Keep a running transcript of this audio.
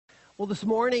Well, this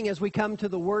morning as we come to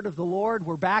the word of the Lord,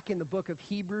 we're back in the book of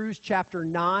Hebrews chapter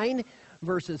 9,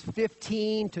 verses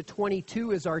 15 to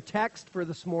 22 is our text for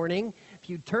this morning. If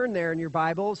you turn there in your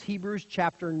Bibles, Hebrews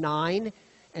chapter 9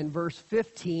 and verse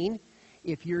 15.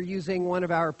 If you're using one of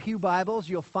our pew Bibles,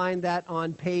 you'll find that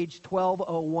on page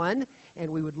 1201, and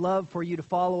we would love for you to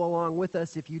follow along with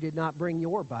us if you did not bring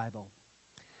your Bible.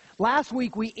 Last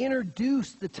week we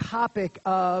introduced the topic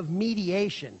of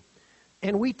mediation.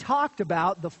 And we talked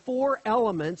about the four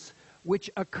elements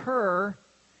which occur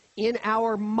in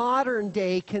our modern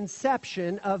day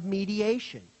conception of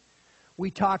mediation.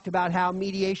 We talked about how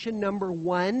mediation, number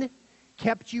one,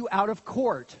 kept you out of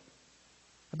court.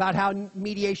 About how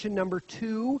mediation, number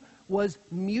two, was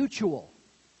mutual.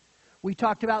 We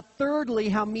talked about, thirdly,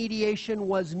 how mediation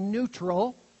was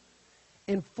neutral.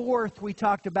 And fourth, we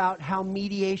talked about how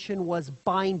mediation was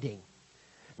binding.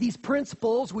 These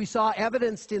principles we saw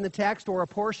evidenced in the text, or a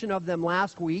portion of them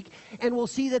last week, and we'll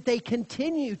see that they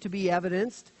continue to be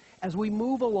evidenced as we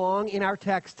move along in our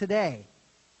text today.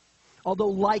 Although,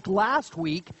 like last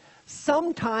week,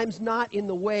 sometimes not in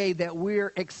the way that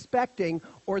we're expecting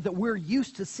or that we're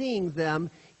used to seeing them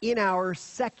in our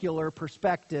secular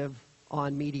perspective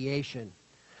on mediation.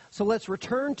 So let's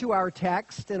return to our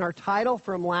text and our title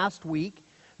from last week,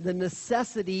 The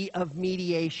Necessity of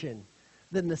Mediation.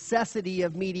 The necessity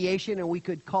of mediation, and we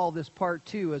could call this part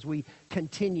 2 as we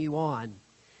continue on.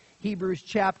 Hebrews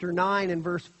chapter 9 and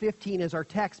verse 15 is our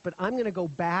text, but I'm going to go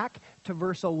back to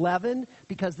verse 11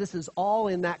 because this is all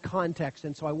in that context,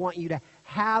 and so I want you to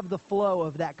have the flow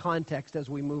of that context as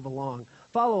we move along.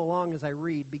 Follow along as I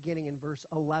read, beginning in verse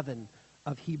 11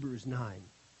 of Hebrews 9.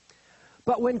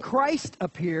 But when Christ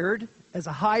appeared as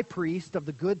a high priest of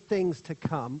the good things to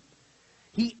come,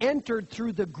 he entered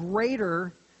through the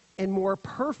greater and more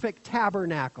perfect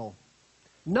tabernacle,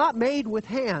 not made with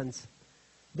hands,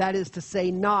 that is to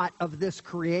say, not of this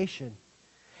creation,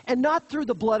 and not through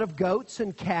the blood of goats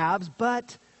and calves,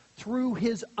 but through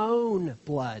his own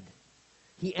blood.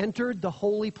 He entered the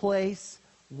holy place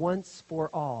once for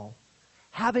all,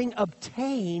 having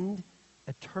obtained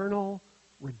eternal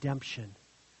redemption.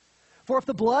 For if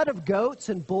the blood of goats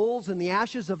and bulls and the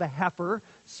ashes of a heifer,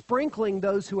 sprinkling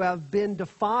those who have been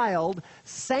defiled,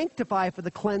 sanctify for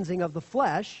the cleansing of the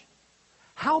flesh,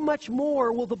 how much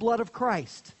more will the blood of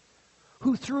Christ,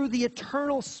 who through the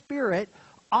eternal Spirit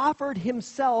offered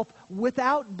himself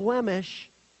without blemish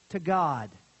to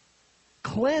God,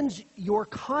 cleanse your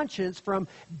conscience from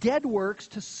dead works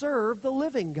to serve the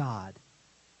living God?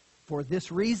 For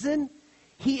this reason,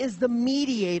 he is the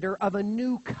mediator of a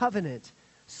new covenant,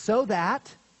 so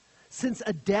that, since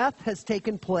a death has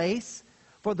taken place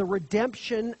for the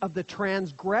redemption of the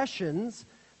transgressions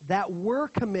that were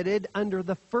committed under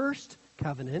the first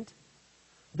covenant,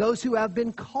 those who have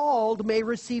been called may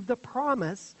receive the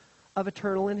promise of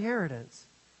eternal inheritance.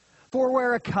 For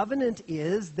where a covenant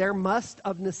is, there must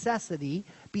of necessity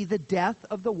be the death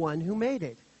of the one who made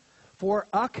it. For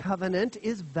a covenant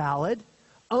is valid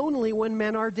only when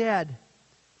men are dead,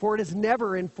 for it is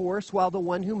never in force while the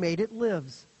one who made it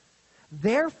lives.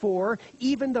 Therefore,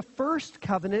 even the first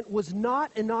covenant was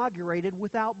not inaugurated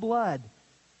without blood.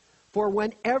 For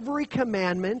when every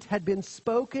commandment had been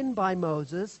spoken by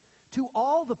Moses to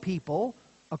all the people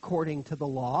according to the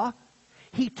law,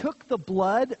 he took the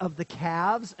blood of the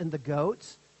calves and the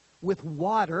goats with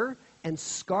water and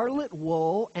scarlet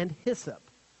wool and hyssop,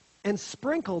 and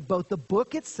sprinkled both the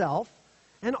book itself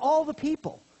and all the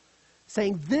people,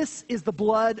 saying, "This is the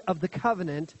blood of the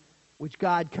covenant which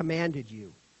God commanded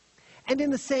you." And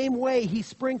in the same way he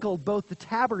sprinkled both the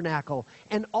tabernacle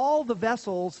and all the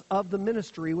vessels of the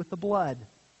ministry with the blood.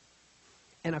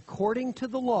 And according to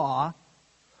the law,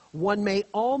 one may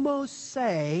almost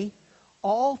say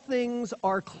all things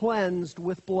are cleansed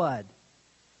with blood,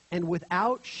 and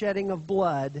without shedding of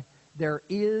blood there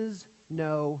is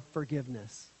no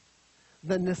forgiveness.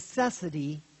 The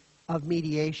necessity of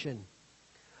mediation.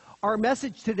 Our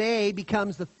message today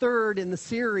becomes the third in the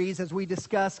series as we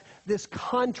discuss this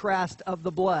contrast of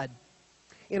the blood.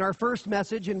 In our first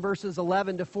message, in verses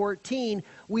 11 to 14,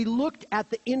 we looked at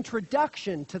the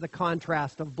introduction to the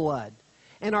contrast of blood.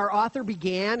 And our author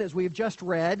began, as we have just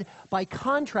read, by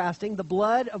contrasting the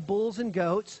blood of bulls and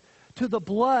goats to the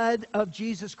blood of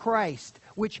Jesus Christ,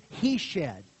 which he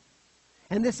shed.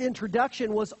 And this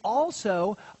introduction was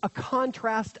also a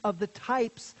contrast of the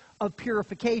types of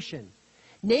purification.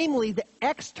 Namely, the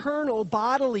external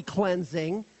bodily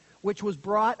cleansing, which was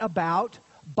brought about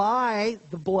by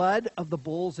the blood of the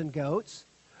bulls and goats,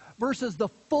 versus the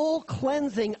full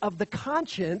cleansing of the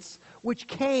conscience, which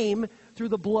came through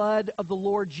the blood of the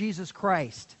Lord Jesus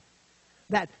Christ.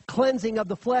 That cleansing of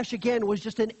the flesh, again, was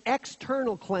just an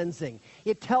external cleansing.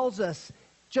 It tells us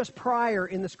just prior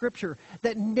in the Scripture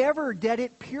that never did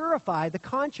it purify the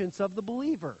conscience of the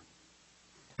believer.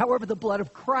 However, the blood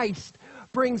of Christ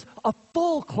brings a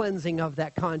full cleansing of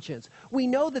that conscience. We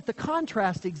know that the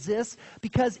contrast exists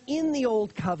because in the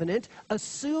Old Covenant, as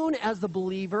soon as the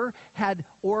believer had,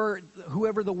 or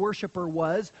whoever the worshiper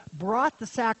was, brought the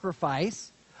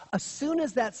sacrifice, as soon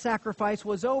as that sacrifice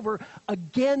was over,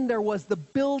 again there was the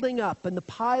building up and the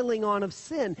piling on of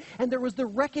sin, and there was the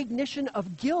recognition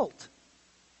of guilt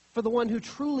for the one who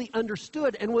truly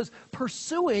understood and was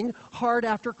pursuing hard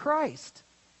after Christ.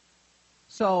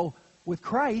 So, with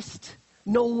Christ,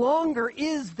 no longer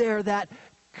is there that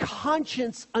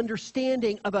conscience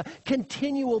understanding of a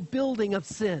continual building of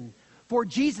sin. For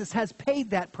Jesus has paid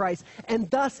that price, and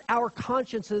thus our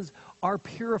consciences are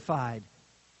purified.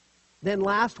 Then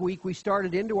last week we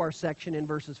started into our section in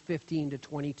verses 15 to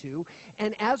 22,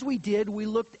 and as we did, we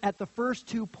looked at the first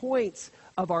 2 points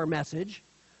of our message.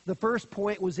 The first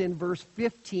point was in verse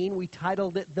 15. We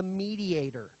titled it The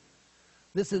Mediator.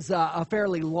 This is a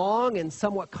fairly long and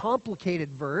somewhat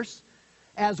complicated verse,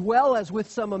 as well as with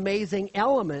some amazing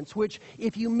elements, which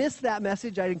if you missed that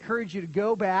message, I'd encourage you to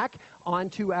go back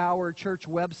onto our church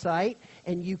website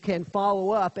and you can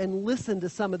follow up and listen to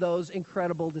some of those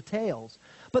incredible details.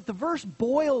 But the verse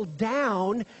boiled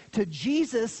down to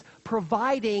Jesus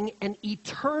providing an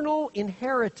eternal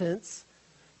inheritance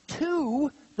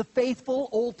to the faithful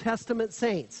Old Testament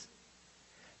saints.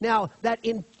 Now, that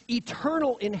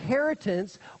eternal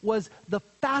inheritance was the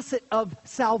facet of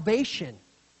salvation,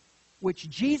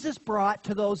 which Jesus brought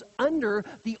to those under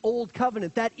the Old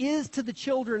Covenant. That is, to the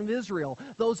children of Israel,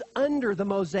 those under the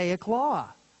Mosaic Law.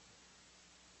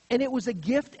 And it was a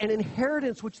gift and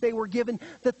inheritance which they were given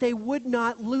that they would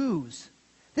not lose.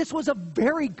 This was a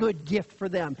very good gift for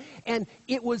them. And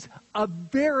it was a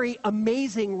very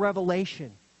amazing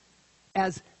revelation.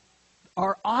 As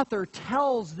our author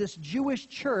tells this Jewish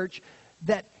church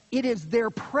that it is their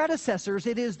predecessors,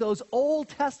 it is those Old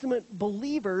Testament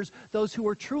believers, those who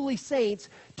are truly saints,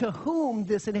 to whom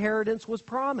this inheritance was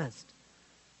promised.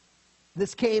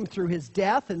 This came through his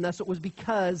death, and thus it was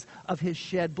because of his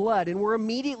shed blood. And we're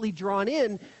immediately drawn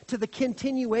in to the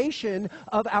continuation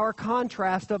of our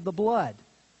contrast of the blood.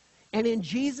 And in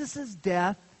Jesus'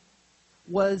 death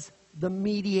was the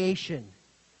mediation.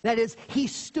 That is, he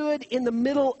stood in the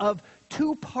middle of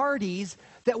 2 parties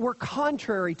that were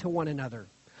contrary to one another.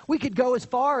 We could go as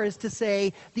far as to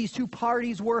say these 2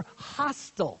 parties were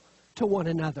hostile to one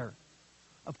another.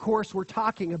 Of course, we're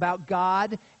talking about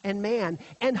God and man,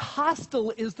 and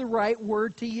hostile is the right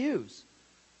word to use.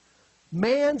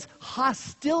 Man's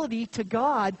hostility to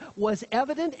God was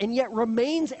evident and yet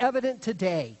remains evident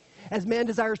today, as man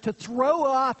desires to throw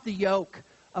off the yoke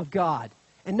of God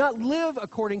and not live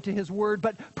according to his word,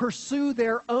 but pursue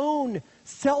their own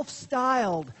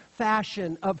self-styled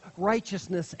fashion of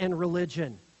righteousness and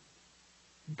religion.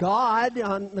 God,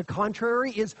 on the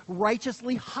contrary, is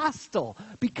righteously hostile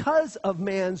because of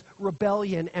man's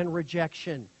rebellion and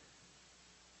rejection.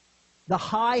 The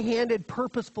high-handed,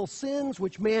 purposeful sins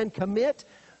which man commit,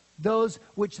 those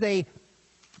which they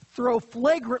throw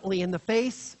flagrantly in the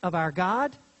face of our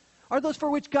God, are those for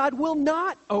which God will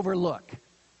not overlook,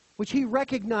 which he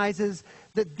recognizes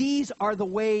that these are the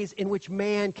ways in which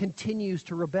man continues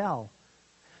to rebel.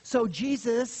 So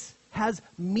Jesus has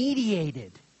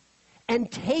mediated and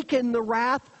taken the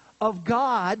wrath of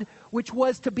God, which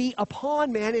was to be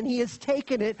upon man, and he has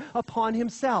taken it upon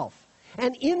himself.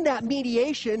 And in that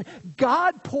mediation,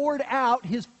 God poured out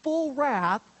his full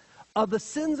wrath of the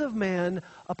sins of man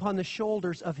upon the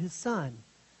shoulders of his Son.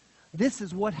 This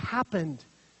is what happened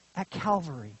at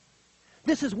Calvary.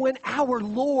 This is when our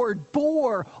Lord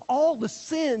bore all the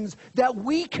sins that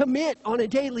we commit on a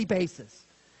daily basis.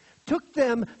 Took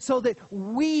them so that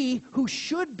we, who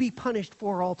should be punished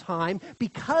for all time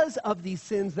because of these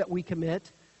sins that we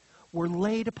commit, were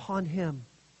laid upon him.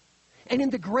 And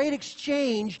in the great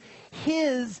exchange,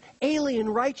 his alien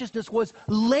righteousness was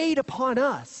laid upon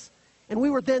us. And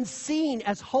we were then seen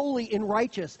as holy and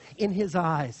righteous in his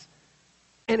eyes.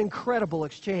 An incredible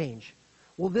exchange.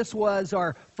 Well, this was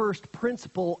our first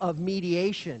principle of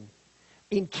mediation,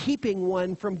 in keeping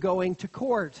one from going to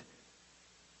court.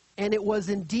 And it was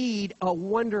indeed a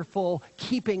wonderful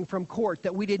keeping from court,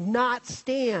 that we did not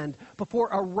stand before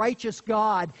a righteous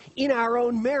God in our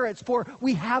own merits, for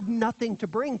we have nothing to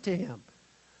bring to him.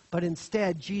 But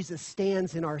instead, Jesus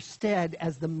stands in our stead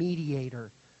as the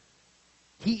mediator.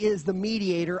 He is the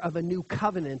mediator of a new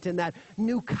covenant, and that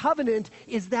new covenant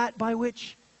is that by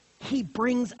which he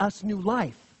brings us new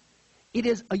life. It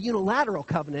is a unilateral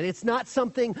covenant. It's not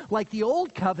something like the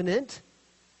old covenant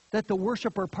that the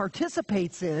worshiper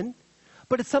participates in,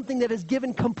 but it's something that is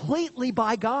given completely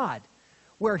by God,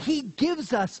 where He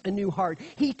gives us a new heart.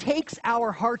 He takes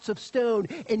our hearts of stone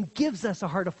and gives us a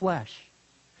heart of flesh.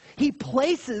 He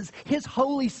places His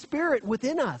Holy Spirit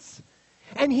within us,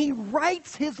 and He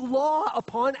writes His law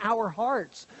upon our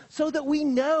hearts so that we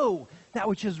know that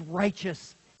which is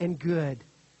righteous and good.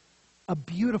 A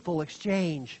beautiful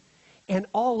exchange. And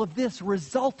all of this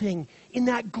resulting in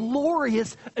that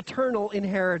glorious eternal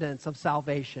inheritance of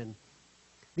salvation.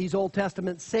 These Old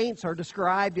Testament saints are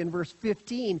described in verse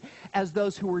 15 as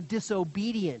those who were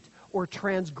disobedient or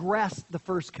transgressed the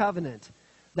first covenant.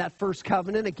 That first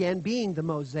covenant, again, being the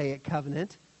Mosaic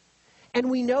covenant. And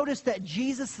we notice that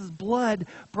Jesus' blood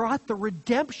brought the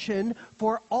redemption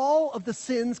for all of the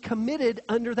sins committed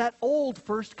under that old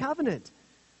first covenant.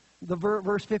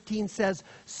 Verse 15 says,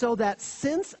 so that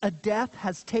since a death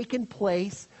has taken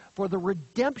place for the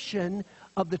redemption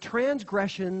of the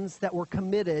transgressions that were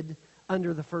committed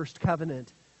under the first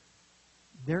covenant.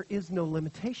 There is no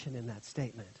limitation in that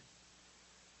statement.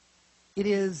 It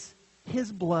is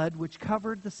His blood which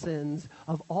covered the sins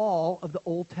of all of the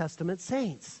Old Testament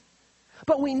saints.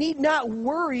 But we need not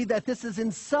worry that this is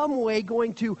in some way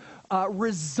going to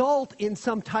result in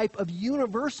some type of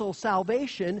universal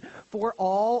salvation for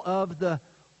all of the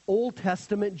Old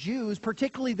Testament Jews,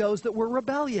 particularly those that were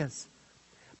rebellious.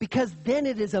 Because then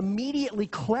it is immediately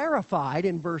clarified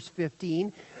in verse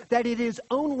 15 that it is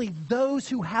only those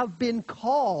who have been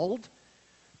called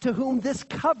to whom this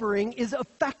covering is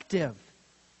effective.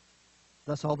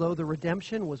 Thus, although the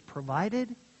redemption was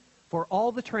provided for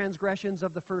all the transgressions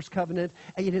of the first covenant,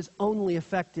 it is only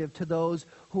effective to those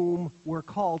whom were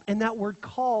called. And that word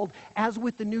called, as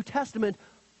with the New Testament,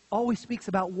 always speaks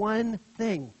about one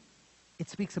thing. It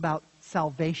speaks about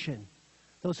salvation.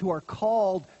 Those who are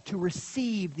called to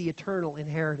receive the eternal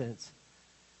inheritance.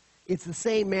 It's the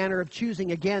same manner of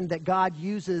choosing, again, that God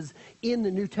uses in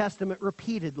the New Testament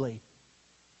repeatedly.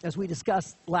 As we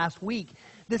discussed last week,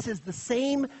 this is the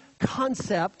same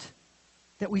concept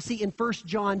that we see in 1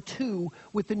 John 2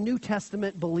 with the New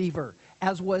Testament believer,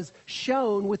 as was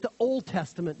shown with the Old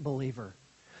Testament believer.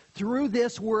 Through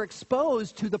this, we're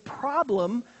exposed to the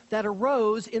problem that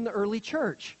arose in the early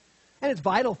church. And it's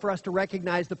vital for us to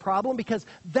recognize the problem because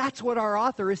that's what our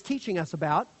author is teaching us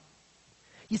about.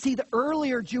 You see, the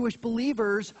earlier Jewish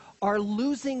believers are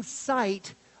losing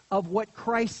sight of what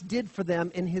Christ did for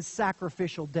them in His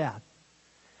sacrificial death.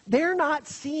 They're not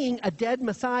seeing a dead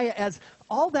Messiah as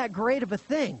all that great of a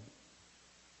thing.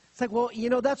 It's like, well,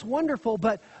 that's wonderful,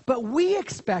 but we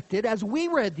expected, as we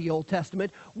read the Old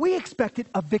Testament, we expected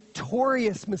a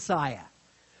victorious Messiah.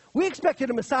 We expected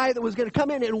a Messiah that was going to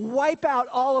come in and wipe out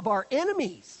all of our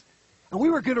enemies. And we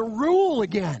were going to rule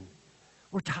again.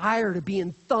 We're tired of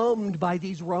being thumbed by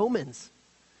these Romans.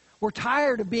 We're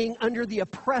tired of being under the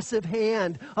oppressive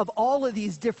hand of all of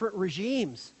these different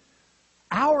regimes.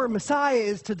 Our Messiah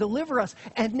is to deliver us,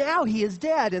 and now He is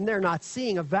dead, and they're not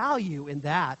seeing a value in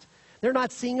that. They're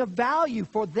not seeing a value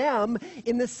for them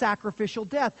in this sacrificial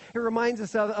death. It reminds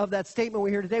us of that statement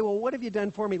we hear today, well, what have you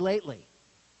done for me lately?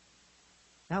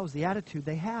 That was the attitude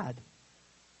they had.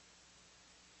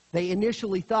 They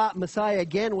initially thought Messiah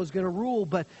again was going to rule,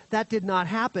 but that did not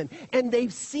happen. And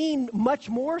they've seen much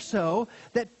more so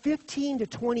that 15 to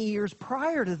 20 years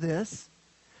prior to this,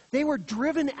 they were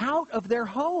driven out of their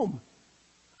home.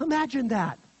 Imagine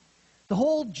that. The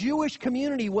whole Jewish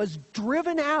community was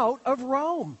driven out of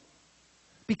Rome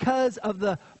because of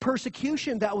the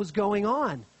persecution that was going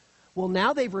on. Well,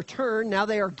 now they've returned. Now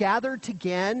they are gathered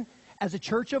again as a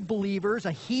church of believers,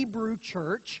 a Hebrew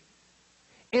church.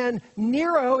 And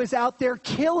Nero is out there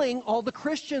killing all the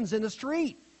Christians in the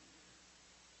street.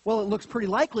 Well, it looks pretty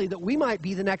likely that we might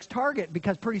be the next target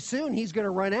because pretty soon he's going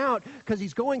to run out because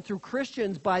he's going through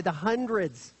Christians by the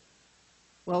hundreds.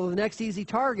 Well, the next easy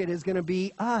target is going to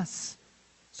be us.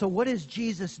 So what is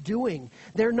Jesus doing?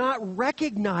 They're not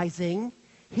recognizing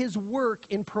His work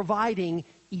in providing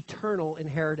eternal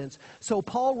inheritance. So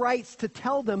Paul writes to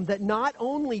tell them that not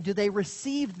only do they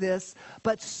receive this,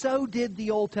 but so did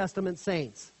the Old Testament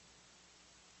saints.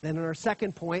 Then in our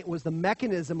second point was the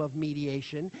mechanism of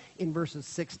mediation in verses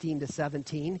 16 to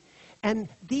 17. And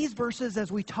these verses,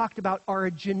 as we talked about, are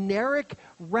a generic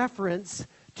reference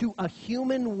to a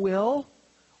human will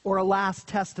or a last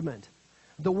testament.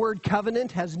 The word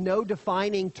covenant has no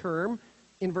defining term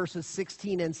in verses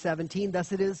 16 and 17,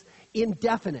 thus it is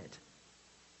indefinite.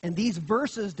 And these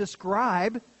verses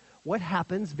describe what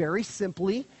happens very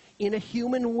simply in a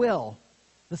human will,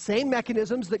 the same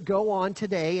mechanisms that go on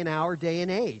today in our day and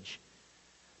age.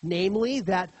 Namely,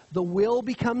 that the will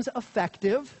becomes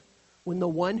effective when the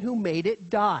one who made it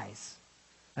dies.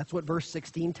 That's what verse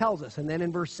 16 tells us. And then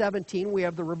in verse 17, we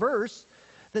have the reverse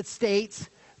that states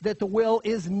that the will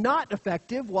is not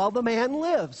effective while the man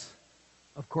lives.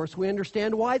 Of course, we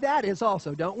understand why that is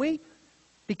also, don't we?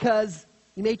 Because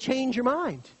you may change your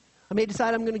mind. I may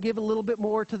decide I'm going to give a little bit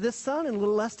more to this son and a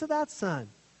little less to that son.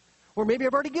 Or maybe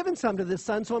I've already given some to this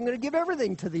son, so I'm going to give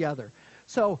everything to the other.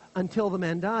 So until the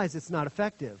man dies, it's not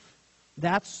effective.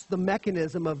 That's the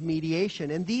mechanism of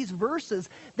mediation. And these verses,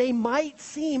 they might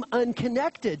seem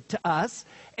unconnected to us,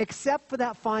 except for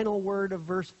that final word of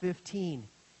verse 15,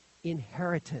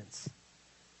 inheritance.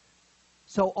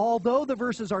 So although the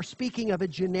verses are speaking of a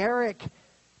generic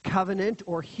covenant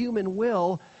or human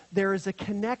will, there is a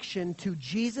connection to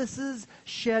Jesus'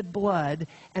 shed blood,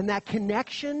 and that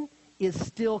connection is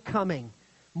still coming.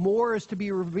 More is to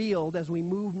be revealed as we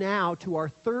move now to our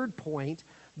third point,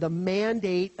 the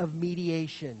mandate of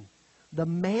mediation. The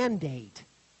mandate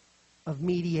of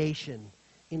mediation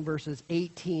in verses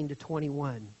 18 to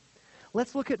 21.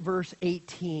 Let's look at verse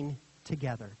 18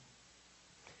 together.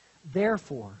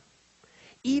 Therefore,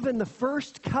 even the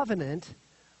first covenant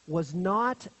was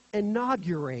not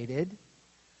inaugurated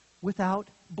without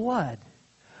blood.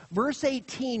 Verse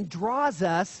 18 draws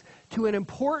us to an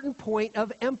important point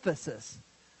of emphasis.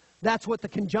 That's what the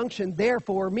conjunction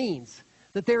therefore means.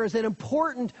 That there is an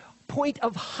important point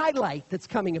of highlight that's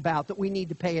coming about that we need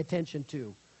to pay attention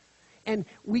to. And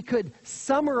we could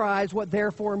summarize what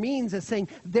therefore means as saying,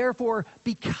 therefore,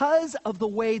 because of the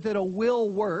way that a will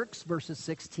works, verses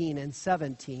 16 and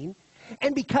 17,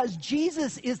 and because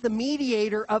Jesus is the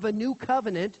mediator of a new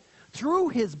covenant through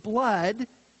his blood,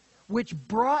 which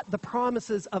brought the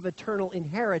promises of eternal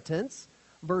inheritance,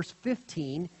 verse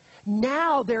 15,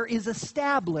 now there is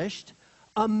established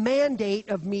a mandate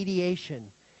of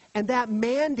mediation. And that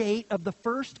mandate of the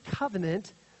first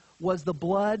covenant was the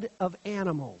blood of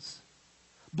animals.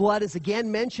 Blood is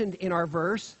again mentioned in our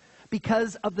verse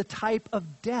because of the type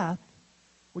of death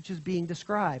which is being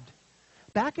described.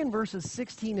 Back in verses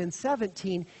 16 and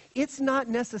 17, it's not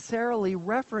necessarily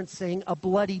referencing a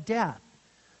bloody death.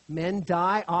 Men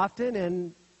die often,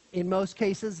 and in most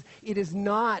cases, it is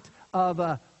not of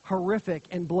a horrific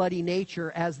and bloody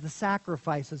nature as the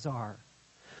sacrifices are.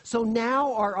 So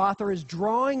now our author is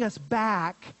drawing us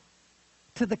back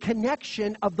to the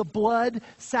connection of the blood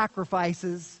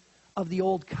sacrifices of the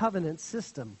old covenant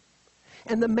system.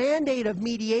 And the mandate of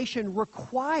mediation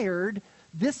required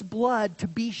this blood to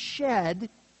be shed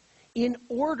in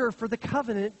order for the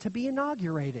covenant to be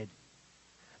inaugurated.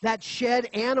 That shed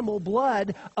animal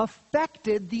blood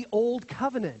affected the old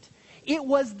covenant. It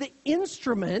was the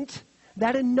instrument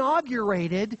that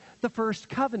inaugurated the first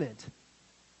covenant.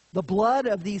 The blood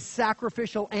of these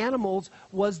sacrificial animals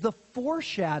was the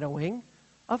foreshadowing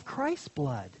of Christ's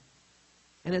blood.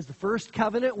 And as the first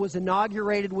covenant was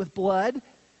inaugurated with blood,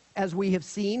 as we have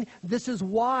seen, this is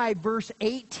why verse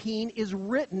 18 is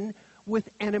written with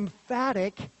an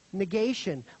emphatic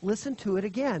negation. Listen to it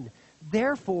again.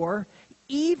 Therefore,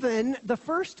 even the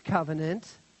first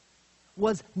covenant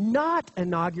was not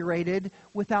inaugurated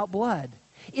without blood.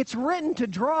 It's written to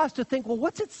draw us to think, well,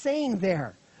 what's it saying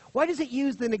there? Why does it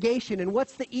use the negation, and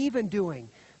what's the even doing?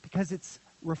 Because it's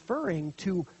referring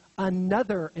to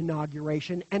another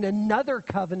inauguration and another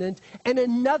covenant and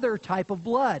another type of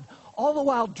blood, all the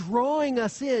while drawing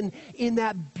us in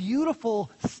that beautiful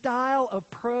style of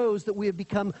prose that we have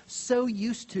become so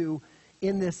used to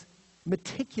in this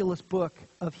meticulous book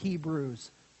of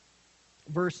Hebrews.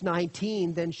 Verse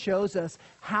 19 then shows us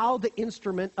how the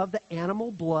instrument of the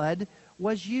animal blood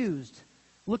was used.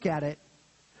 Look at it.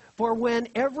 For when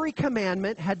every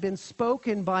commandment had been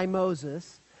spoken by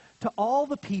Moses to all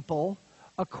the people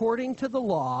according to the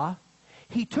law,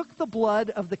 he took the blood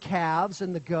of the calves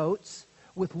and the goats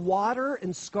with water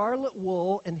and scarlet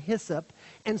wool and hyssop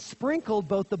and sprinkled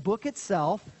both the book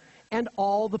itself and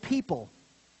all the people.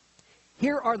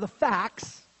 Here are the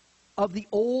facts of the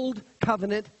old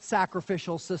covenant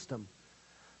sacrificial system.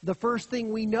 The first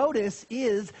thing we notice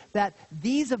is that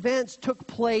these events took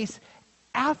place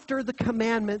after the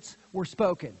commandments were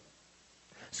spoken.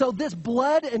 So this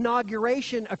blood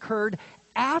inauguration occurred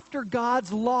after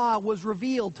God's law was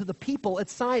revealed to the people at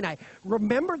Sinai.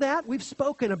 Remember that? We've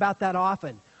spoken about that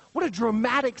often. What a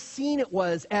dramatic scene it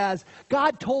was as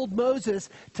God told Moses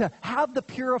to have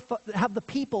the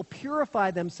people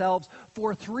purify themselves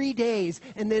for 3 days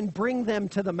and then bring them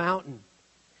to the mountain.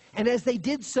 And as they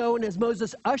did so, and as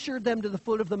Moses ushered them to the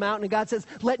foot of the mountain, and God says,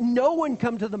 let no one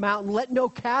come to the mountain, let no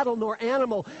cattle nor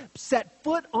animal set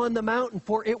foot on the mountain,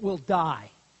 for it will die.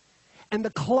 And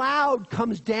the cloud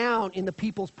comes down in the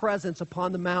people's presence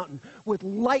upon the mountain with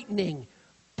lightning,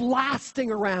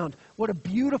 blasting around. What a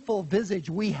beautiful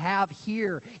visage we have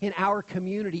here in our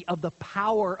community of the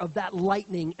power of that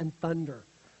lightning and thunder.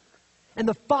 And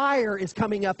the fire is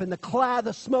coming up, and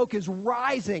the smoke is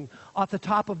rising off the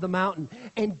top of the mountain.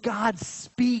 And God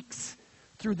speaks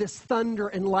through this thunder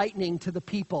and lightning to the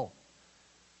people.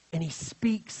 And he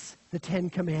speaks the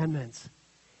 10 Commandments.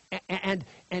 And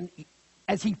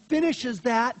as he finishes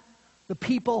that, the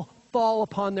people fall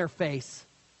upon their face,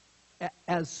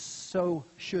 as so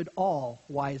should all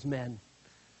wise men.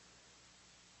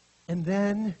 And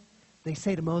then they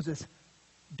say to Moses,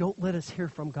 don't let us hear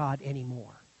from God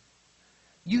anymore.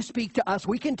 You speak to us,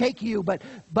 we can take you, but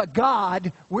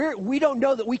God, we don't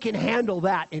know that we can handle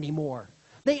that anymore.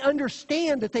 They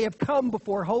understand that they have come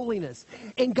before holiness.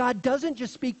 And God doesn't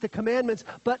just speak the commandments,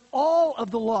 but all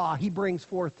of the law he brings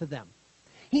forth to them.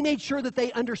 He made sure that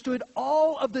they understood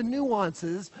all of the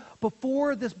nuances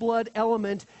before this blood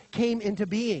element came into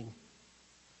being.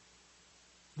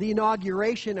 The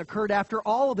inauguration occurred after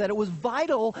all of that. It was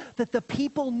vital that the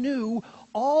people knew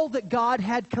all that God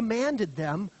had commanded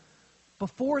them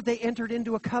before they entered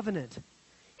into a covenant.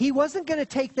 He wasn't going to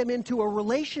take them into a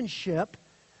relationship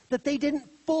that they didn't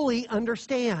fully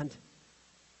understand.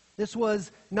 This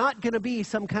was not going to be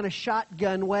some kind of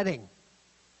shotgun wedding.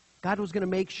 God was going to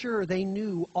make sure they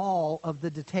knew all of the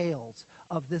details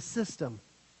of this system.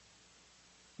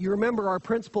 You remember our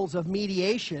principles of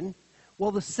mediation.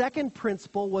 Well, the second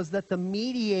principle was that the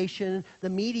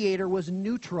mediator was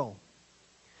neutral.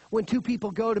 When two people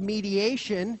go to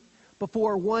mediation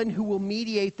before one who will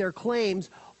mediate their claims,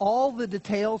 all the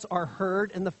details are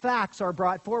heard and the facts are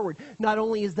brought forward. Not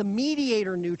only is the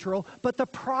mediator neutral, but the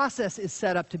process is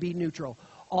set up to be neutral.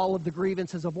 All of the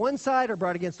grievances of one side are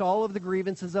brought against all of the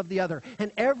grievances of the other.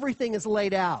 And everything is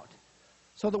laid out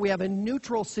so that we have a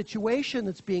neutral situation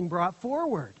that's being brought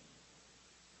forward.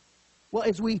 Well,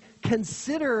 as we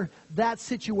consider that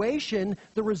situation,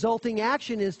 the resulting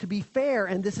action is to be fair,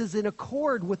 and this is in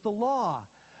accord with the law.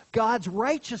 God's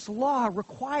righteous law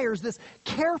requires this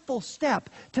careful step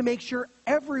to make sure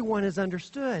everyone is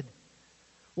understood.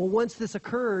 Well, once this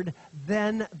occurred,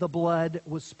 then the blood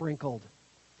was sprinkled.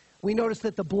 We notice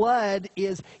that the blood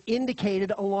is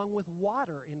indicated along with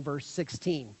water in verse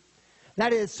 16.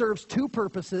 That is, serves two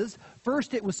purposes.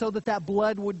 First, it was so that that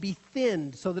blood would be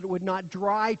thinned, so that it would not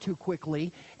dry too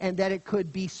quickly, and that it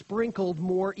could be sprinkled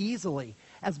more easily,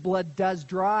 as blood does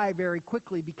dry very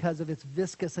quickly because of its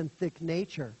viscous and thick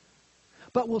nature.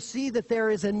 But we'll see that there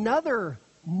is another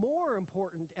more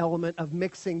important element of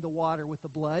mixing the water with the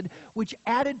blood, which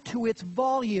added to its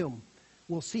volume.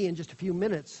 We'll see in just a few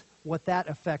minutes what that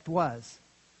effect was.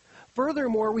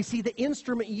 Furthermore, we see the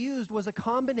instrument used was a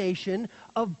combination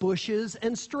of bushes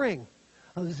and string.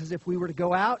 Now, this is if we were to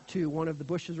go out to one of the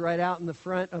bushes right out in the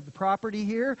front of the property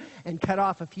here and cut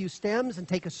off a few stems and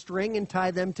take a string and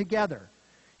tie them together.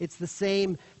 It's the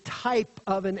same type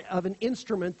of an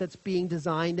instrument that's being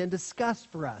designed and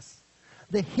discussed for us.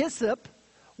 The hyssop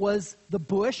was the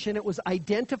bush, and it was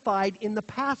identified in the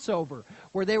Passover,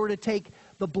 where they were to take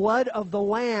the blood of the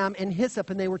lamb and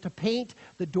hyssop, and they were to paint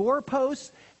the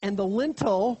doorposts and the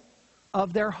lintel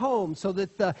of their home, so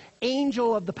that the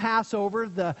angel of the Passover,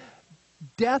 the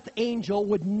death angel,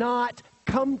 would not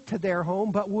come to their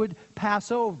home, but would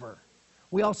pass over.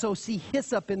 We also see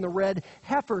hyssop in the red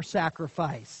heifer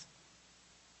sacrifice.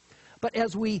 But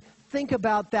as we think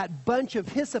about that bunch of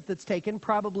hyssop that's taken,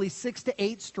 probably 6 to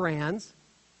 8 strands,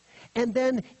 and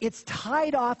then it's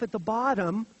tied off at the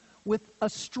bottom with a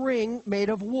string made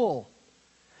of wool.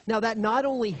 Now, that not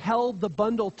only held the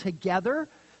bundle together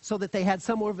so that they had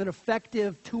somewhat of an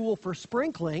effective tool for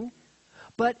sprinkling,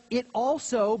 but it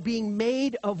also, being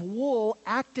made of wool,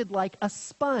 acted like a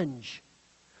sponge.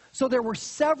 So there were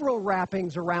several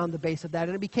wrappings around the base of that,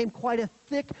 and it became quite a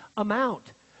thick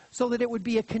amount, so that it would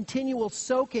be a continual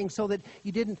soaking, so that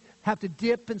you didn't have to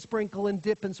dip and sprinkle and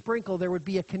dip and sprinkle. There would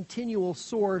be a continual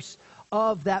source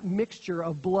of that mixture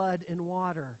of blood and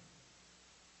water.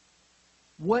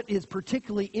 What is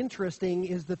particularly interesting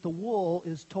is that the wool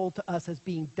is told to us as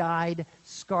being dyed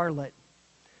scarlet.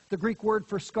 The Greek word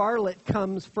for scarlet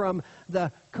comes from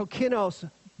the kokinos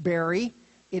berry.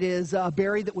 It is a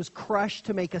berry that was crushed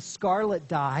to make a scarlet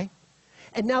dye.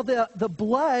 And now the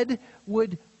blood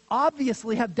would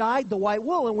obviously have dyed the white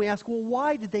wool, and we ask, well,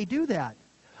 why did they do that?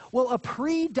 Well, a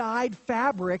pre-dyed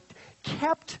fabric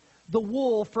kept the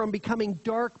wool from becoming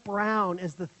dark brown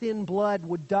as the thin blood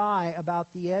would dye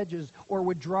about the edges or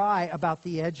would dry about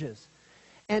the edges.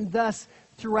 And thus,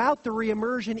 throughout the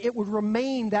reimmersion, it would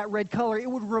remain that red color. It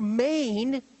would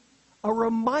remain a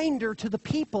reminder to the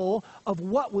people of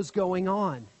what was going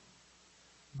on.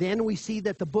 Then we see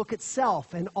that the book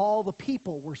itself and all the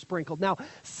people were sprinkled. Now,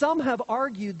 some have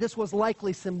argued this was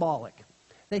likely symbolic.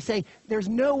 They say there's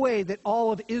no way that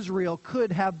all of Israel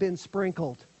could have been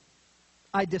sprinkled.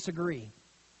 I disagree.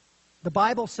 The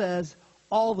Bible says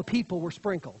all the people were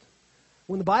sprinkled.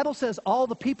 When the Bible says all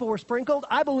the people were sprinkled,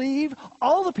 I believe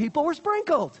all the people were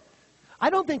sprinkled. I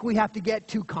don't think we have to get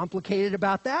too complicated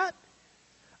about that.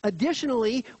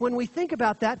 Additionally, when we think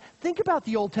about that, think about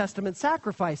the Old Testament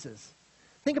sacrifices.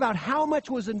 Think about how much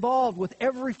was involved with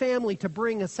every family to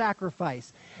bring a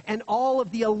sacrifice and all of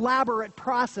the elaborate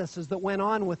processes that went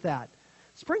on with that.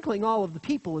 Sprinkling all of the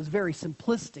people is very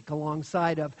simplistic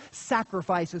alongside of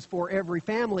sacrifices for every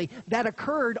family that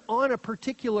occurred on a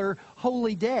particular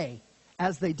holy day,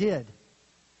 as they did.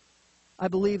 I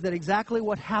believe that exactly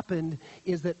what happened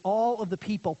is that all of the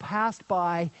people passed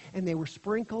by and they were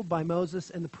sprinkled by Moses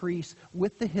and the priests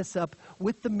with the hyssop,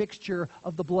 with the mixture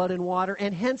of the blood and water,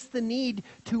 and hence the need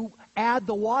to add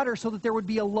the water so that there would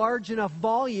be a large enough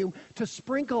volume to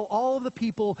sprinkle all of the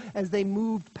people as they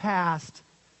moved past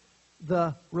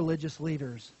the religious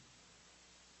leaders.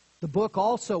 The book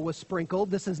also was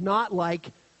sprinkled. This is not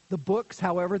like the books,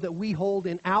 however, that we hold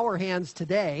in our hands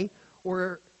today,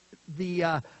 or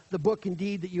the book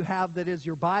indeed that you have that is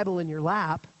your Bible in your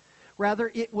lap.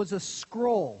 Rather, it was a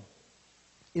scroll.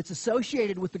 It's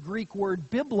associated with the Greek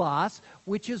word biblos,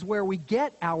 which is where we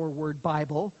get our word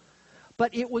Bible.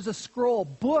 But it was a scroll.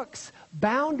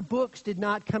 Bound books did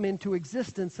not come into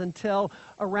existence until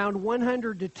around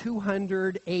 100 to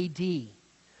 200 AD.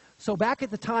 So back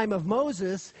at the time of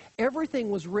Moses, everything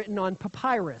was written on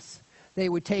papyrus. They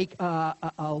would take a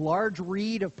large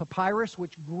reed of papyrus,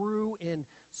 which grew in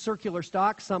circular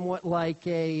stalk, somewhat like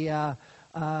a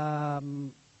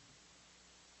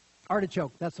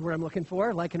artichoke. That's the word I'm looking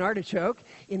for, like an artichoke,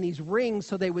 in these rings.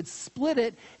 So they would split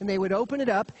it, and they would open it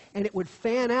up, and it would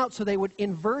fan out. So they would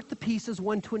invert the pieces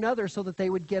one to another so that they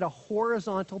would get a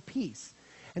horizontal piece.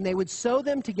 And they would sew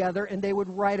them together, and they would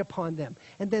write upon them.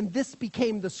 And then this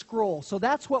became the scroll. So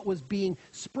that's what was being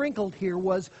sprinkled here,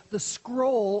 was the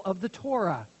scroll of the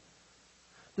Torah.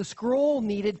 The scroll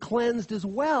needed cleansed as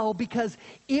well because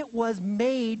it was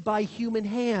made by human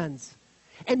hands.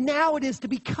 And now it is to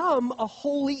become a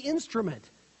holy instrument.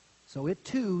 So it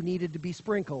too needed to be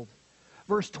sprinkled.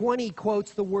 Verse 20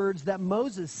 quotes the words that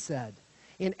Moses said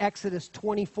in Exodus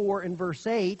 24 and verse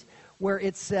 8, where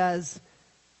it says,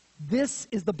 "This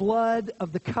is the blood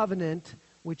of the covenant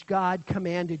which God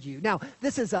commanded you." Now,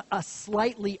 this is a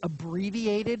slightly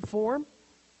abbreviated form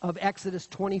of Exodus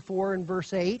 24 and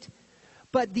verse 8.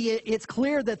 But it's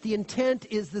clear that the intent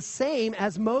is the same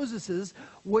as Moses's,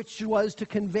 which was to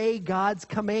convey God's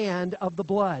command of the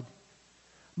blood.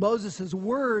 Moses's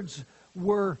words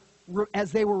were,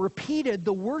 as they were repeated,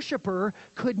 the worshiper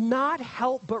could not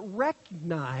help but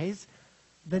recognize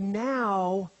the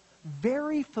now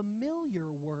very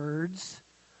familiar words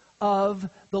of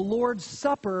the Lord's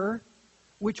Supper,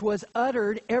 which was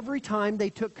uttered every time they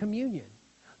took communion.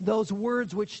 Those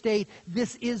words which state,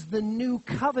 "This is the new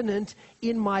covenant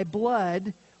in my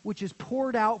blood, which is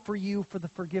poured out for you for the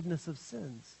forgiveness of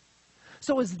sins."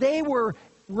 So as they were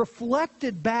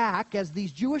reflected back, as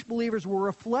these Jewish believers were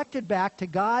reflected back to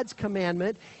God's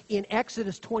commandment in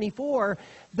Exodus 24,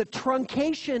 the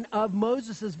truncation of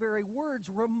Moses' very words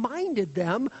reminded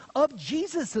them of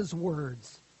Jesus'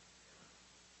 words.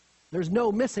 There's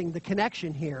no missing the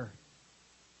connection here.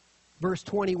 Verse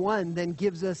 21 then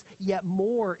gives us yet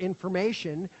more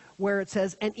information where it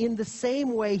says, "And in the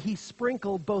same way he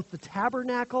sprinkled both the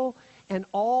tabernacle and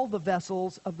all the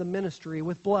vessels of the ministry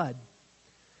with blood."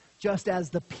 Just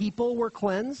as the people were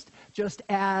cleansed, just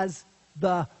as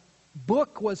the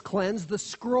book was cleansed, the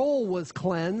scroll was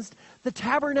cleansed, the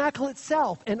tabernacle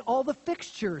itself and all the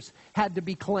fixtures had to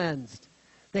be cleansed.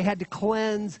 They had to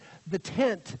cleanse the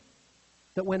tent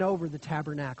that went over the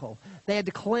tabernacle. They had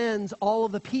to cleanse all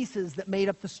of the pieces that made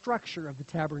up the structure of the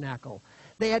tabernacle.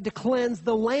 They had to cleanse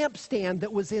the lampstand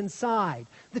that was inside,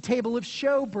 the table of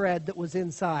showbread that was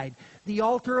inside, the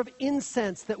altar of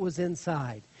incense that was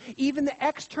inside. Even the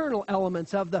external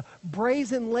elements of the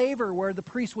brazen laver where the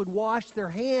priests would wash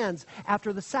their hands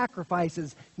after the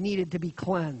sacrifices needed to be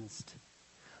cleansed.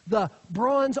 The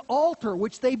bronze altar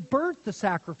which they burnt the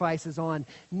sacrifices on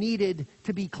needed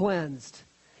to be cleansed.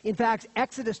 In fact,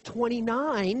 Exodus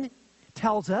 29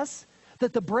 tells us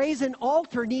that the brazen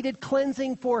altar needed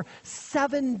cleansing for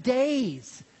 7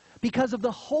 days because of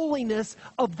the holiness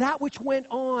of that which went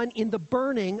on in the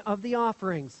burning of the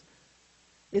offerings.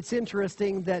 It's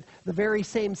interesting that the very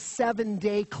same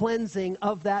 7-day cleansing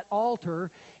of that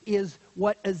altar is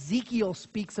what Ezekiel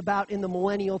speaks about in the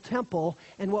millennial temple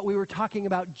and what we were talking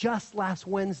about just last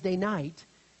Wednesday night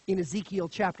in Ezekiel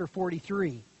chapter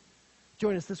 43.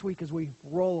 Join us this week as we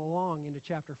roll along into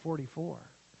chapter 44.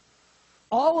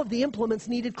 All of the implements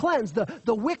needed cleansed.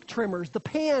 The wick trimmers, the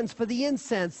pans for the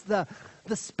incense, the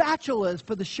spatulas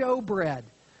for the showbread,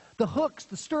 the hooks,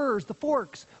 the stirrers, the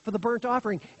forks for the burnt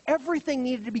offering. Everything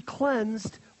needed to be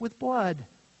cleansed with blood.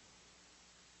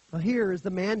 Well, here is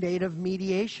the mandate of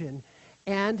mediation.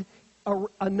 And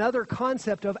another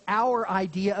concept of our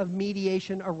idea of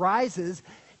mediation arises,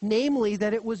 namely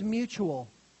that it was mutual.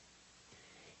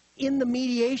 In the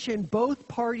mediation, both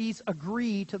parties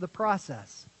agree to the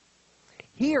process.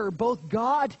 Here, both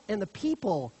God and the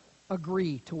people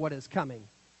agree to what is coming.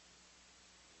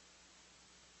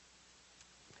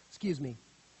 Excuse me.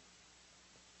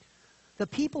 The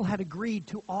people had agreed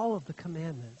to all of the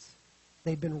commandments.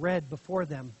 They'd been read before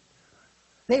them.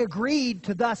 They agreed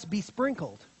to thus be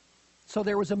sprinkled. So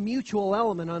there was a mutual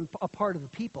element on a part of the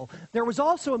people. There was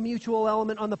also a mutual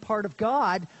element on the part of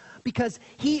God, because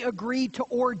he agreed to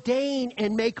ordain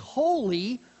and make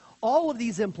holy all of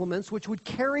these implements which would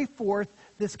carry forth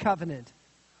this covenant.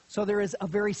 So there is a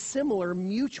very similar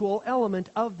mutual element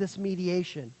of this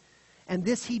mediation. And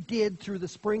this he did through the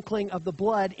sprinkling of the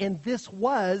blood, and this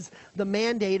was the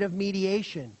mandate of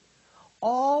mediation.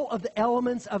 All of the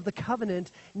elements of the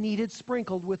covenant needed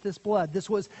sprinkled with this blood. This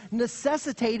was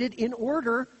necessitated in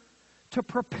order to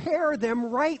prepare them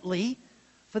rightly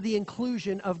for the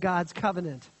inclusion of God's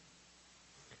covenant.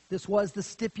 This was the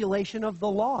stipulation of the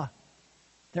law.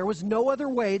 There was no other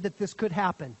way that this could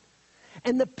happen.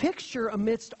 And the picture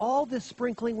amidst all this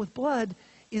sprinkling with blood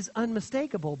is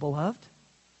unmistakable, beloved.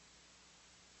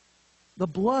 The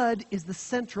blood is the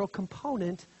central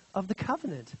component of the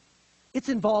covenant. It's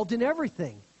involved in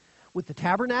everything. With the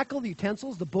tabernacle, the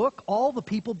utensils, the book, all the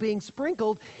people being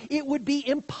sprinkled, it would be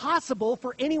impossible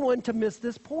for anyone to miss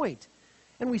this point.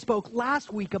 And we spoke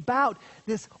last week about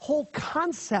this whole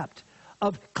concept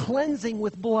of cleansing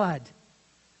with blood.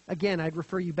 Again, I'd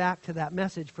refer you back to that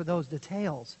message for those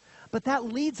details. But that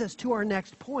leads us to our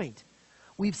next point.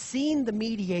 We've seen the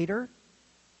mediator.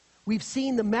 We've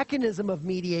seen the mechanism of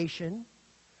mediation.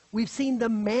 We've seen the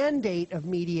mandate of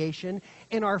mediation.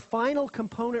 And our final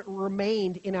component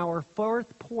remained in our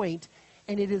fourth point,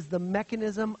 and it is the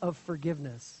mechanism of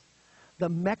forgiveness. The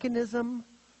mechanism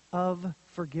of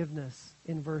forgiveness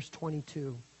in verse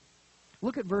 22.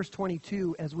 Look at verse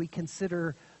 22 as we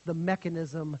consider the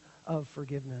mechanism of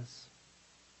forgiveness.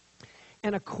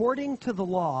 And according to the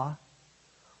law,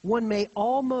 one may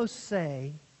almost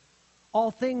say,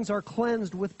 all things are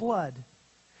cleansed with blood.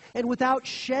 And without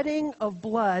shedding of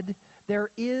blood, there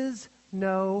is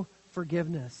no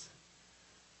forgiveness.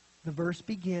 The verse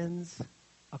begins,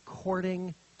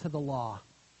 according to the law.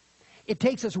 It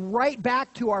takes us right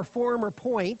back to our former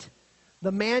point,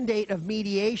 the mandate of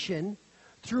mediation,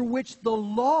 through which the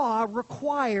law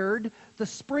required the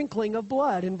sprinkling of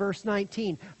blood in verse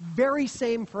 19. Very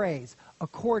same phrase,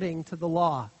 according to the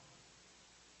law.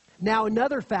 Now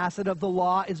another facet of the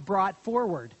law is brought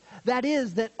forward. That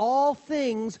is, that all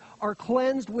things are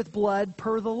cleansed with blood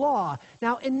per the law.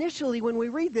 Now initially when we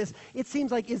read this, it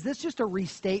seems like, is this just a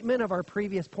restatement of our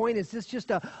previous point? Is this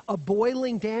just a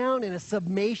boiling down and a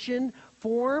summation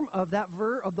form of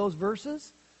of those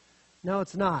verses? No,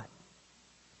 it's not.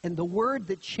 And the word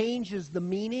that changes the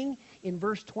meaning in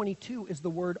verse 22 is the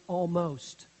word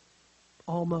almost.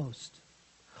 Almost.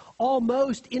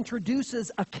 Almost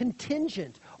introduces a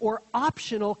contingent or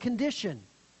optional condition.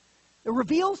 It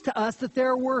reveals to us that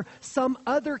there were some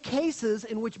other cases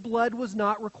in which blood was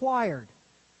not required.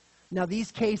 Now,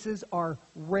 these cases are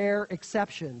rare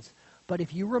exceptions. But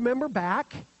if you remember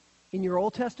back in your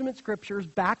Old Testament scriptures,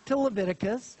 back to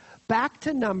Leviticus, back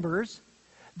to Numbers,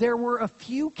 there were a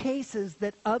few cases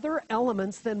that other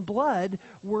elements than blood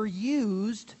were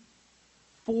used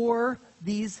for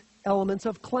these elements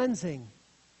of cleansing.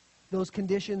 Those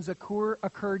conditions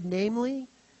occurred namely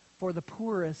for the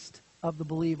poorest of the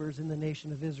believers in the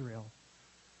nation of Israel.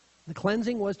 The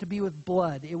cleansing was to be with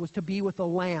blood. It was to be with a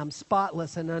lamb,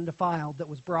 spotless and undefiled, that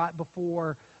was brought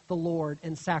before the Lord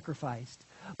and sacrificed.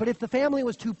 But if the family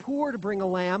was too poor to bring a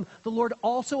lamb, the Lord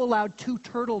also allowed 2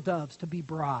 turtle doves to be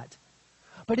brought.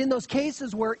 But in those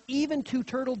cases where even 2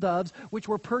 turtle doves, which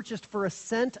were purchased for a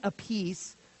cent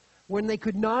apiece, when they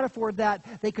could not afford that,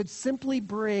 they could simply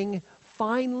bring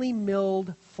finely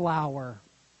milled flour.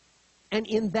 And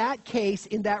in that case,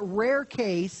 in that rare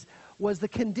case, was the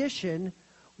condition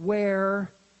where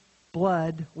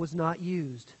blood was not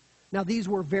used. Now, these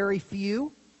were very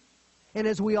few. And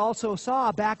as we also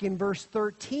saw back in verse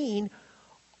 13,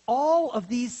 all of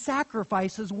these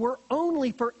sacrifices were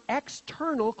only for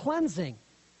external cleansing.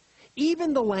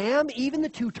 Even the lamb, even the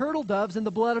 2 turtle doves and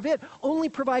the blood of it only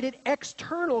provided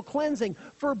external cleansing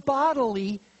for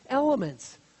bodily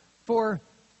elements, for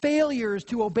failures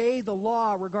to obey the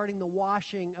law regarding the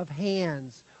washing of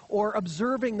hands or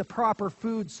observing the proper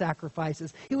food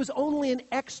sacrifices. It was only an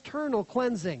external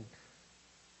cleansing.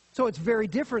 So it's very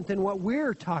different than what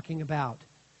we're talking about.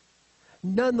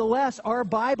 Nonetheless, our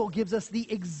Bible gives us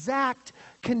the exact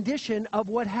condition of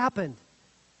what happened.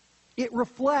 It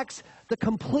reflects the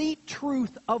complete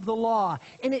truth of the law.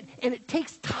 And it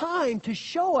takes time to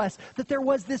show us that there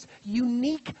was this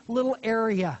unique little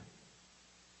area.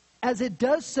 As it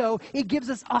does so, it gives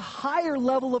us a higher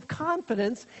level of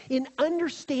confidence in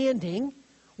understanding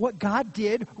what God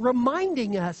did,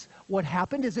 reminding us what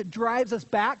happened as it drives us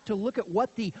back to look at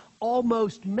what the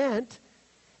almost meant,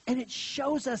 and it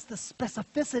shows us the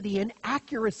specificity and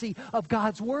accuracy of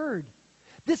God's Word.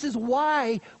 This is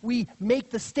why we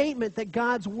make the statement that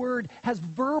God's Word has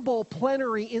verbal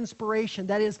plenary inspiration.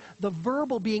 That is, the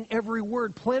verbal being every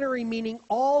word, plenary meaning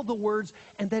all the words,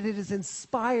 and that it is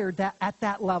inspired at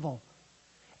that level.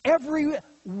 Every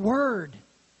word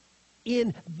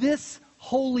in this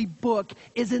holy book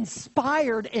is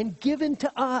inspired and given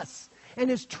to us and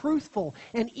is truthful.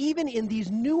 And even in these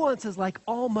nuances like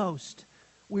almost,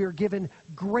 we are given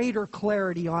greater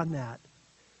clarity on that.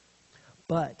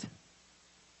 But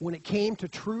when it came to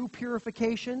true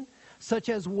purification, such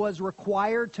as was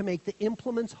required to make the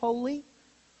implements holy,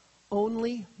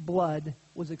 only blood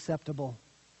was acceptable.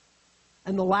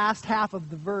 And the last half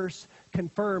of the verse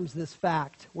confirms this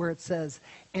fact, where it says,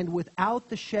 "And without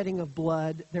the shedding of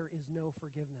blood, there is no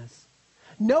forgiveness."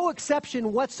 No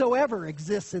exception whatsoever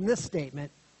exists in this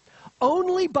statement.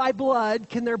 Only by blood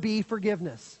can there be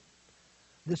forgiveness.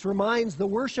 This reminds the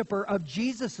worshiper of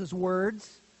Jesus'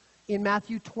 words in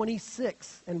Matthew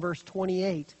 26 and verse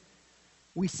 28.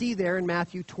 We see there in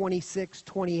Matthew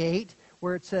 26:28,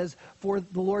 where it says, the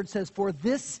Lord says, "For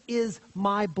this is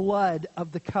my blood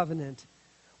of the covenant,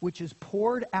 which is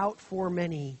poured out for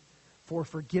many for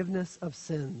forgiveness of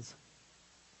sins."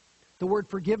 The word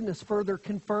forgiveness further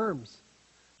confirms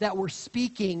that what we're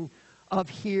speaking of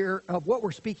here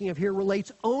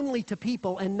relates only to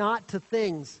people and not to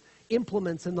things,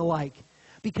 implements and the like.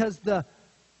 Because the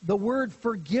word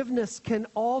forgiveness can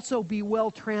also be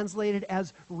well translated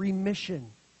as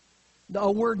remission,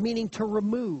 a word meaning to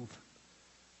remove.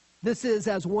 This is,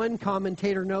 as one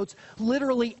commentator notes,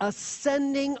 literally a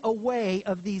sending away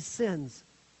of these sins.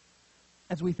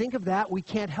 As we think of that, we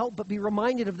can't help but be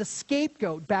reminded of the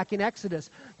scapegoat back in Exodus.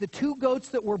 The 2 goats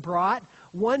that were brought,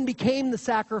 one became the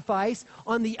sacrifice.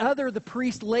 On the other, the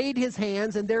priest laid his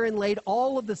hands, and therein laid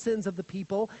all of the sins of the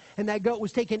people. And that goat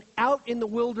was taken out in the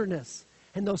wilderness,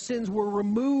 and those sins were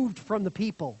removed from the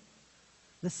people.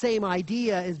 The same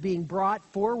idea is being brought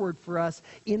forward for us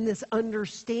in this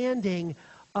understanding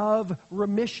of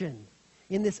remission,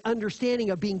 in this understanding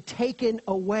of being taken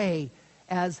away,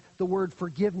 as the word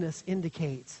forgiveness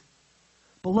indicates.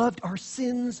 Beloved, our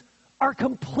sins are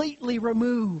completely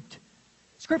removed.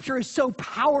 Scripture is so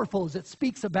powerful as it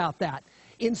speaks about that.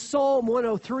 In Psalm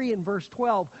 103 and verse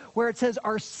 12, where it says,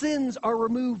 "Our sins are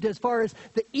removed as far as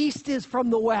the east is from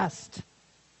the west."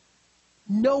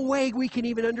 No way we can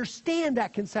even understand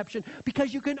that conception,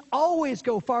 because you can always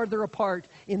go farther apart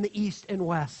in the east and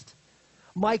west.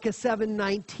 Micah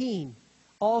 7:19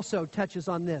 also touches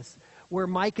on this, where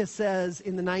Micah says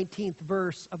in the 19th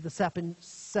verse of the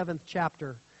 7th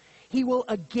chapter, "He will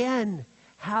again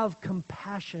have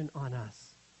compassion on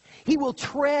us. He will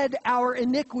tread our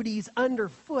iniquities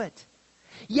underfoot.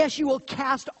 Yes, you will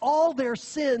cast all their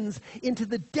sins into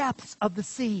the depths of the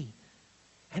sea."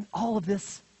 And all of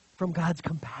this from God's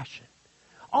compassion.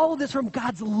 All of this from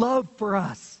God's love for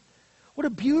us. What a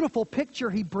beautiful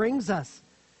picture he brings us.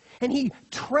 And he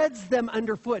treads them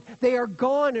underfoot. They are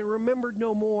gone and remembered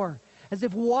no more. As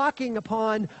if walking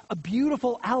upon a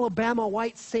beautiful Alabama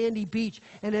white sandy beach.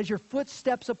 And as your foot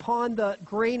steps upon the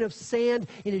grain of sand,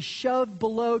 it is shoved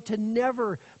below to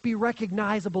never be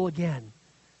recognizable again.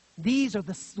 These are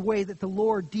the way that the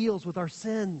Lord deals with our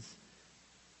sins.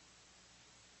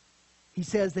 He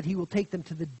says that he will take them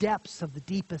to the depths of the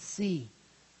deepest sea.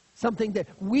 Something that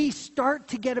we start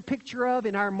to get a picture of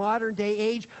in our modern day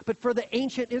age, but for the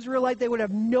ancient Israelite, they would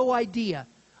have no idea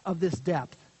of this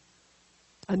depth.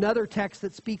 Another text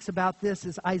that speaks about this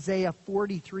is Isaiah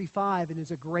 43:5, and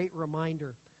is a great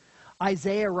reminder.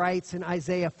 Isaiah writes in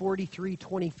Isaiah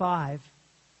 43:25,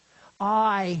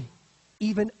 "I,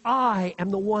 even I, am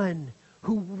the one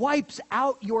who wipes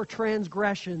out your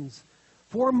transgressions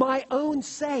for my own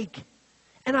sake,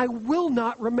 and I will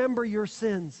not remember your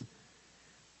sins."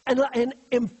 An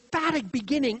emphatic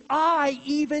beginning. I,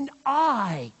 even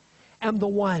I, am the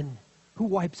one who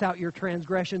wipes out your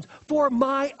transgressions for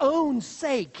my own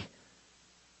sake,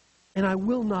 and I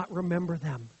will not remember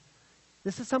them.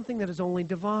 This is something that is only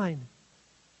divine.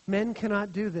 Men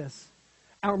cannot do this.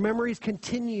 Our memories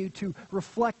continue to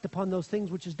reflect upon those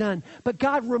things which is done, but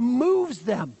God removes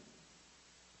them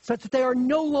such that they are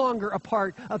no longer a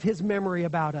part of his memory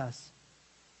about us.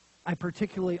 I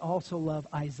particularly also love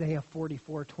Isaiah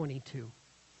 44:22.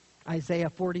 Isaiah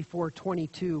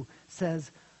 44:22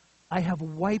 says, I have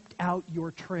wiped out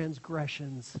your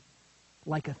transgressions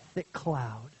like a thick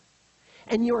cloud,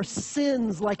 and your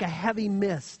sins like a heavy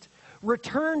mist.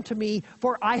 Return to me,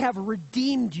 for I have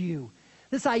redeemed you.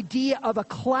 This idea of a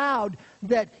cloud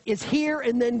that is here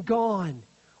and then gone,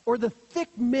 or the thick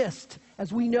mist,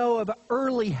 as we know of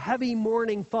early heavy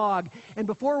morning fog, and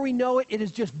before we know it, it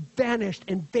has just vanished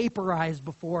and vaporized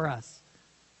before us.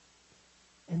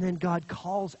 And then God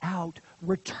calls out,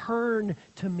 return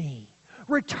to me.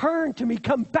 Return to me,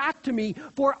 come back to me,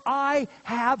 for I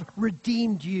have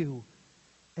redeemed you.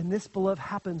 And this, beloved,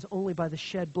 happens only by the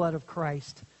shed blood of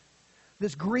Christ.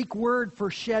 This Greek word for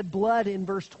shed blood in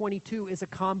verse 22 is a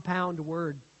compound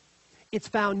word. It's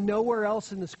found nowhere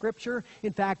else in the Scripture.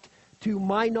 In fact, to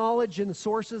my knowledge and the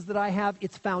sources that I have,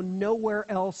 it's found nowhere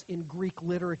else in Greek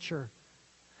literature.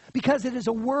 Because it is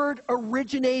a word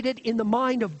originated in the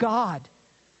mind of God.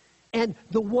 And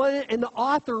the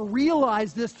author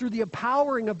realized this through the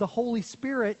empowering of the Holy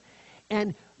Spirit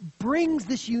and brings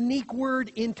this unique word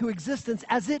into existence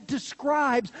as it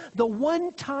describes the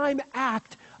one-time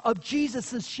act of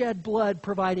Jesus' shed blood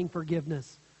providing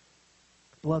forgiveness.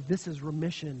 Beloved, this is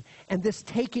remission. And this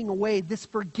taking away, this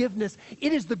forgiveness,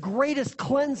 it is the greatest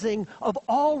cleansing of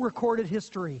all recorded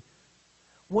history.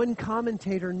 One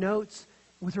commentator notes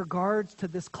with regards to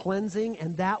this cleansing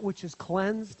and that which is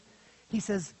cleansed, he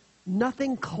says,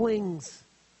 nothing clings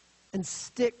and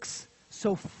sticks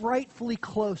so frightfully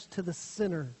close to the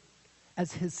sinner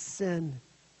as his sin,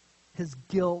 his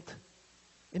guilt,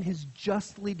 and his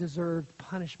justly deserved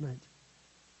punishment.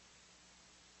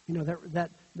 You know,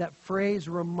 that phrase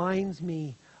reminds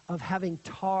me of having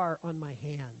tar on my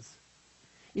hands.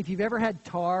 If you've ever had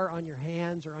tar on your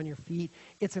hands or on your feet,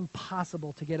 it's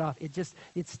impossible to get off.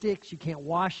 It sticks. You can't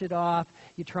wash it off.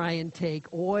 You try and take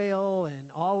oil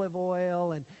and olive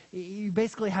oil, and you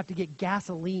basically have to get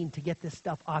gasoline to get this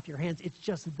stuff off your hands. It's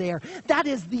just there. That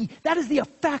is the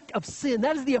effect of sin.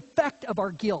 That is the effect of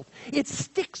our guilt. It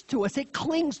sticks to us. It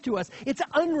clings to us. It's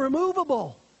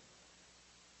unremovable,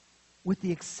 with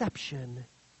the exception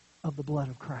of the blood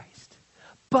of Christ.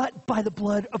 But by the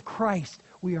blood of Christ,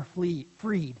 we are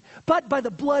freed. But by the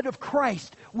blood of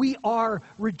Christ, we are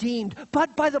redeemed.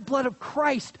 But by the blood of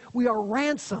Christ, we are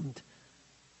ransomed.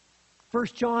 1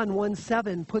 John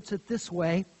 1:7 puts it this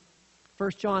way.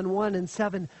 1 John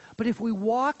 1:7. But if we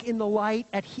walk in the light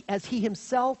as he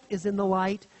himself is in the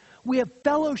light, we have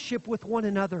fellowship with one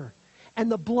another. And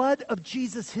the blood of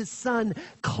Jesus, his Son,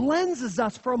 cleanses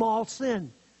us from all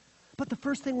sin. But the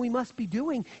first thing we must be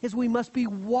doing is we must be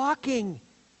walking.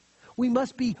 We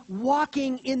must be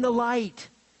walking in the light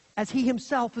as he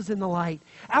himself is in the light.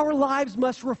 Our lives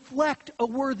must reflect a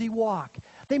worthy walk.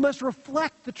 They must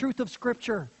reflect the truth of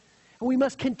Scripture. And we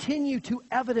must continue to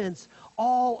evidence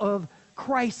all of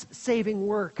Christ's saving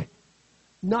work.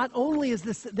 Not only is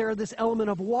there this element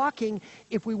of walking,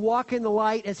 if we walk in the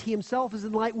light as he himself is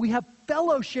in the light, we have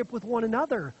fellowship with one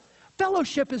another.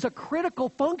 Fellowship is a critical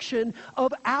function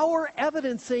of our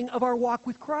evidencing of our walk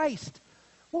with Christ.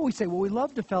 Well, we say, well, we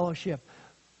love to fellowship.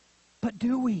 But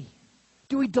do we?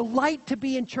 Do we delight to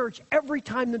be in church every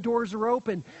time the doors are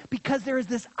open? Because there is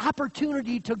this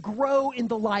opportunity to grow in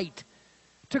the light,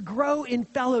 to grow in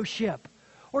fellowship.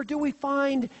 Or do we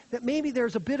find that maybe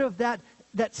there's a bit of that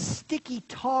sticky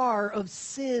tar of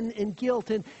sin and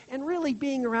guilt, and really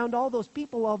being around all those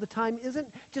people all the time isn't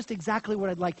just exactly what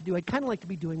I'd like to do. I'd kind of like to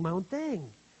be doing my own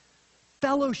thing.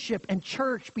 Fellowship and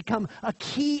church become a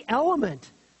key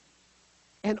element.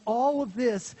 And all of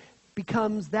this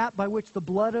becomes that by which the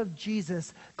blood of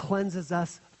Jesus cleanses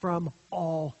us from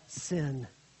all sin.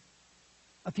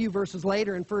 A few verses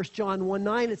later in 1 John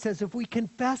 1:9, it says, if we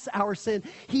confess our sin,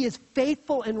 he is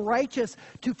faithful and righteous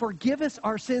to forgive us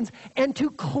our sins and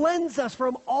to cleanse us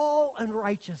from all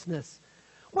unrighteousness.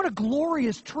 What a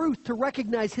glorious truth to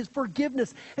recognize his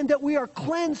forgiveness and that we are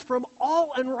cleansed from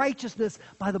all unrighteousness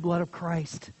by the blood of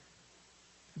Christ.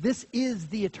 This is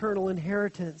the eternal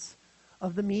inheritance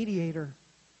of the mediator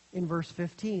in verse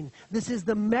 15. This is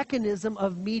the mechanism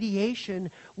of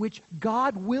mediation which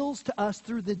God wills to us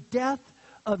through the death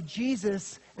of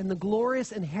Jesus and the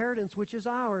glorious inheritance which is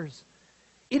ours.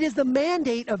 It is the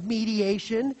mandate of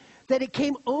mediation that it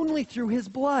came only through his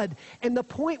blood. And the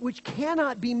point which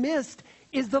cannot be missed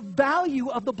is the value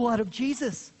of the blood of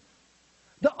Jesus.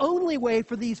 The only way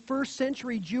for these first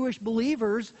century Jewish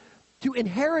believers to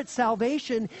inherit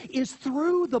salvation is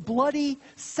through the bloody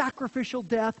sacrificial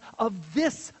death of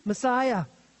this Messiah.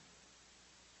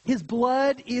 His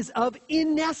blood is of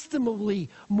inestimably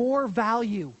more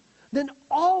value than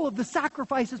all of the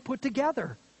sacrifices put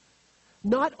together.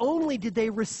 Not only did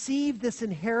they receive this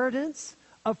inheritance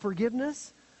of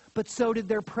forgiveness, but so did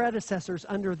their predecessors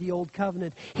under the Old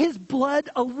Covenant. His blood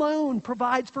alone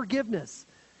provides forgiveness.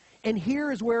 And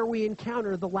here is where we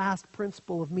encounter the last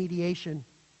principle of mediation,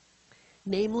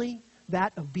 namely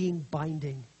that of being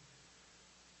binding.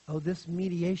 Oh, this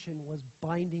mediation was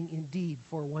binding indeed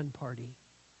for one party.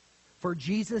 For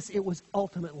Jesus, it was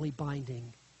ultimately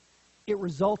binding. It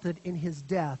resulted in his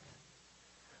death.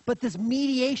 But this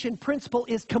mediation principle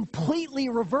is completely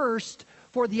reversed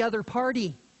for the other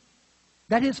party.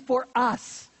 That is for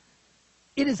us.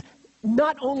 It is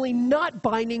not only not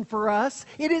binding for us,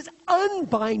 it is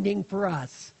unbinding for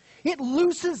us. It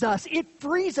looses us. It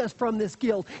frees us from this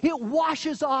guilt. It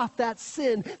washes off that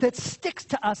sin that sticks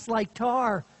to us like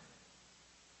tar.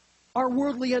 Our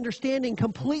worldly understanding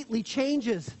completely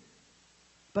changes.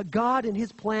 But God, in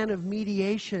his plan of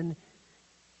mediation,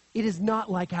 it is not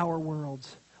like our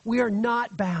world's. We are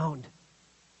not bound.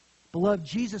 Beloved,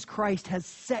 Jesus Christ has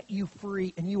set you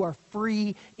free, and you are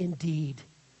free indeed.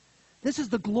 This is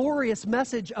the glorious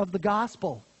message of the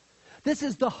gospel. This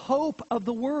is the hope of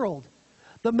the world.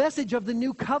 The message of the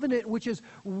new covenant, which is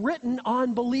written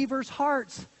on believers'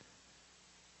 hearts.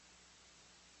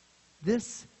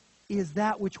 This is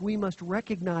that which we must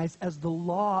recognize as the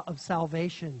law of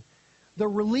salvation. The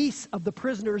release of the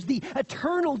prisoners, the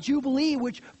eternal jubilee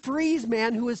which frees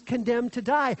man who is condemned to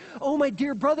die. Oh, my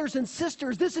dear brothers and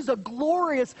sisters, this is a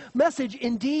glorious message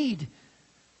indeed.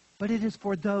 But it is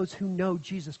for those who know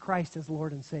Jesus Christ as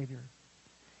Lord and Savior.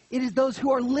 It is those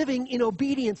who are living in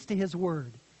obedience to his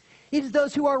word. It is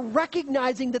those who are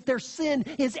recognizing that their sin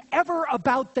is ever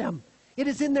about them. It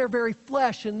is in their very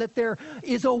flesh, and that there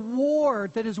is a war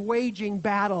that is waging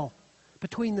battle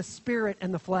between the spirit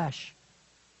and the flesh.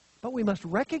 But we must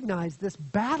recognize this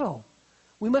battle.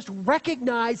 We must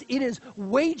recognize it is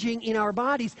waging in our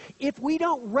bodies. If we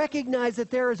don't recognize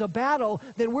that there is a battle,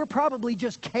 then we're probably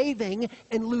just caving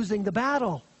and losing the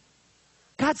battle.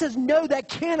 God says, no, that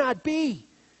cannot be.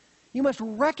 You must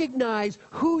recognize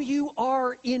who you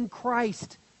are in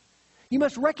Christ. You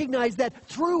must recognize that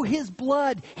through his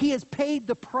blood, he has paid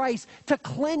the price to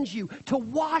cleanse you, to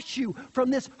wash you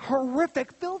from this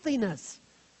horrific filthiness.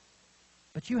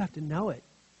 But you have to know it.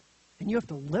 And you have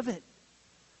to live it,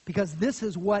 because this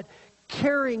is what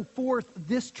carrying forth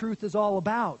this truth is all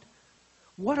about.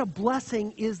 What a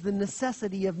blessing is the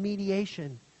necessity of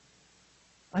mediation.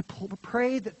 I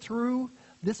pray that through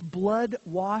this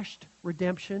blood-washed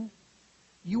redemption,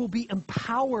 you will be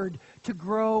empowered to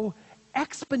grow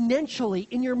exponentially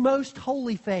in your most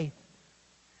holy faith.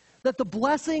 That the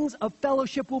blessings of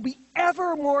fellowship will be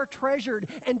ever more treasured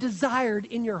and desired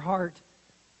in your heart.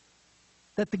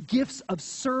 That the gifts of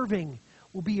serving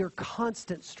will be your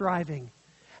constant striving.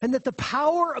 And that the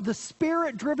power of the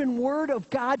Spirit-driven Word of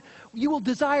God you will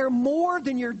desire more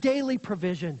than your daily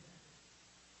provision.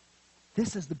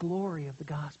 This is the glory of the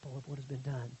gospel of what has been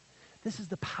done. This is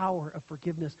the power of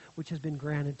forgiveness which has been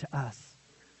granted to us.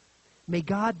 May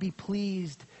God be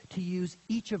pleased to use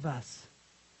each of us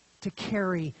to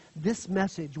carry this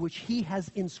message which he has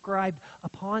inscribed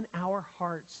upon our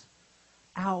hearts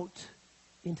out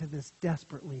into this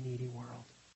desperately needy world.